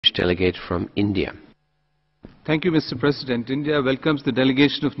distinguished delegate from India. Thank you, Mr. President. India welcomes the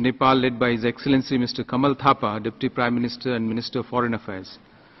delegation of Nepal led by His Excellency Mr. Kamal Thapa, Deputy Prime Minister and Minister of Foreign Affairs.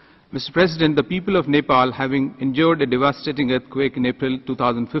 Mr. President, the people of Nepal, having endured a devastating earthquake in April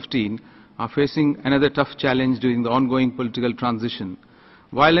 2015, are facing another tough challenge during the ongoing political transition.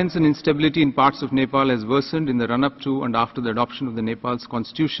 Violence and instability in parts of Nepal has worsened in the run-up to and after the adoption of the Nepal's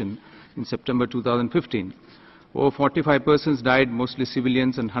constitution in September 2015. Over 45 persons died, mostly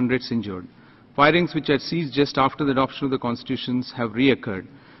civilians, and hundreds injured. Firings which had ceased just after the adoption of the constitutions have reoccurred.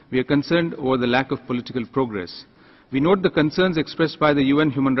 We are concerned over the lack of political progress. We note the concerns expressed by the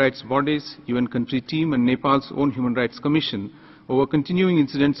UN human rights bodies, UN country team and Nepal's own Human Rights Commission over continuing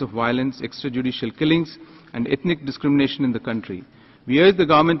incidents of violence, extrajudicial killings and ethnic discrimination in the country. We urge the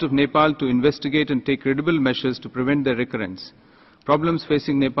government of Nepal to investigate and take credible measures to prevent their recurrence. Problems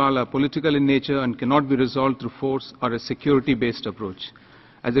facing Nepal are political in nature and cannot be resolved through force or a security-based approach.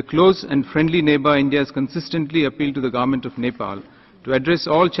 As a close and friendly neighbor, India has consistently appealed to the government of Nepal to address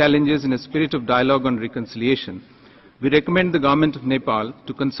all challenges in a spirit of dialogue and reconciliation. We recommend the government of Nepal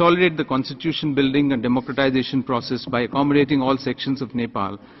to consolidate the constitution building and democratization process by accommodating all sections of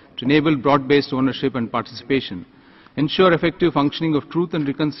Nepal to enable broad-based ownership and participation, ensure effective functioning of Truth and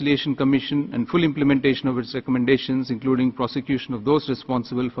Reconciliation Commission and full implementation of its recommendations, including prosecution of those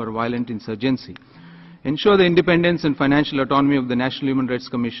responsible for violent insurgency, ensure the independence and financial autonomy of the National Human Rights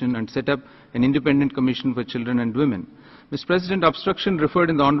Commission and set up an independent commission for children and women. Mr. President, obstruction referred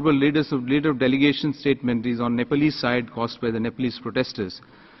in the Honourable Leader of Delegation statement is on Nepalese side caused by the Nepalese protesters.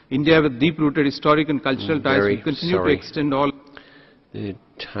 India, with deep-rooted historic and cultural ties, will continue to extend all... The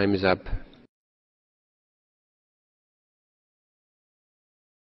time is up.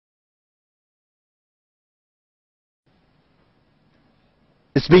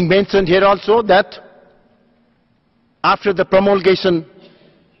 It's being mentioned here also that after the promulgation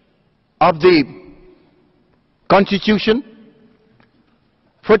of the Constitution,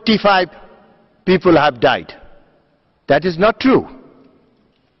 45 people have died. That is not true.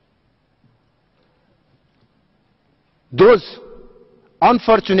 Those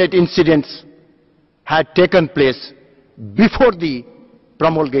unfortunate incidents had taken place before the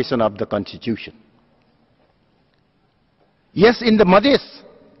promulgation of the Constitution. Yes, in the Madhes,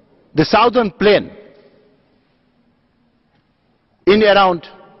 the southern plain, in around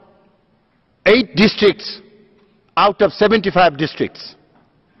 8 districts out of 75 districts,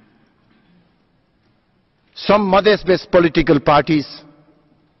 some Madhes-based political parties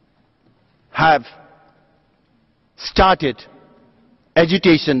have started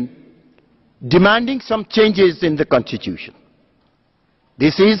agitation demanding some changes in the Constitution.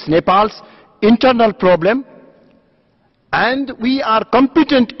 This is Nepal's internal problem, and we are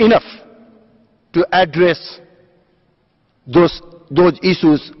competent enough to address those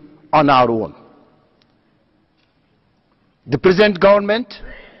issues on our own. The present government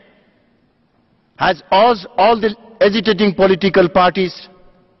has urged all the agitating political parties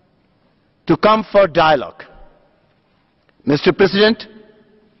to come for dialogue. Mr. President,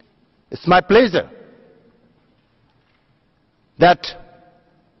 it's my pleasure that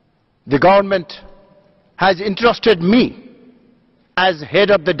the government has entrusted me as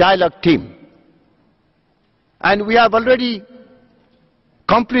head of the dialogue team. And we have already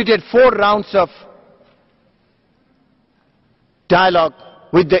completed 4 rounds of dialogue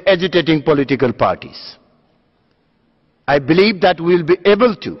with the agitating political parties. I believe that we will be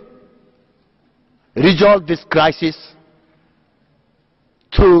able to resolve this crisis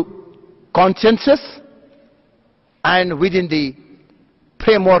through consensus and within the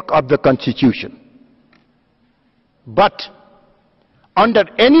framework of the Constitution. But under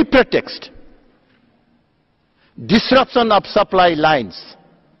any pretext, disruption of supply lines,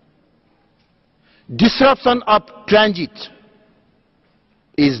 disruption of transit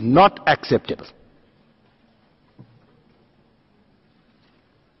is not acceptable.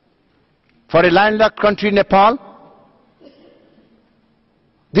 For a landlocked country, Nepal,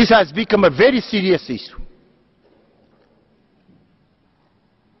 this has become a very serious issue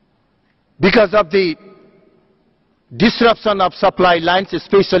because of the disruption of supply lines,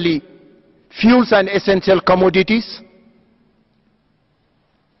 especially fuels and essential commodities.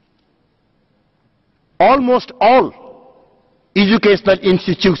 Almost all educational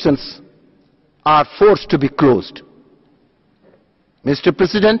institutions are forced to be closed. Mr.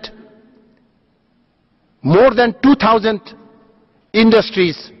 President, more than 2,000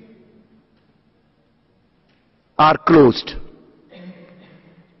 industries are closed.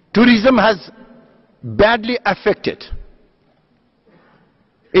 Tourism has badly affected.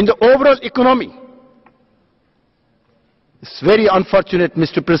 In the overall economy, It's very unfortunate,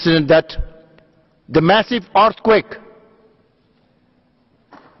 Mr. President, that the massive earthquake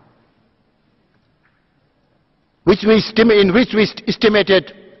in which we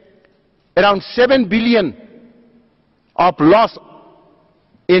estimated around 7 billion of loss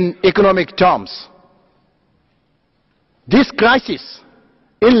in economic terms. This crisis,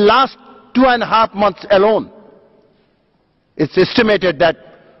 in last 2.5 months alone, it's estimated that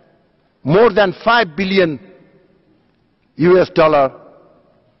more than $5 billion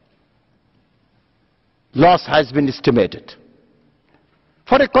loss has been estimated.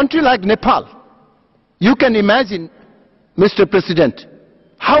 For a country like Nepal, you can imagine, Mr. President,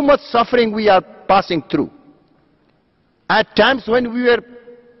 how much suffering we are passing through. At times when we were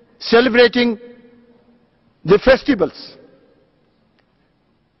celebrating the festivals,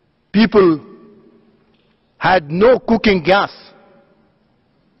 people had no cooking gas.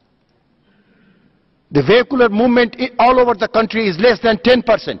 The vehicular movement all over the country is less than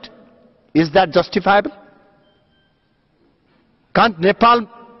 10%. Is that justifiable? Can't Nepal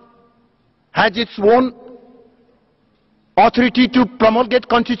has its own authority to promulgate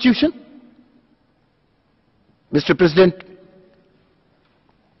constitution? Mr. President,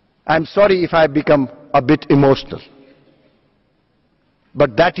 I'm sorry if I have become a bit emotional,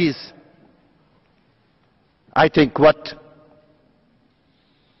 but that is, I think, what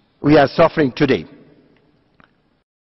we are suffering today.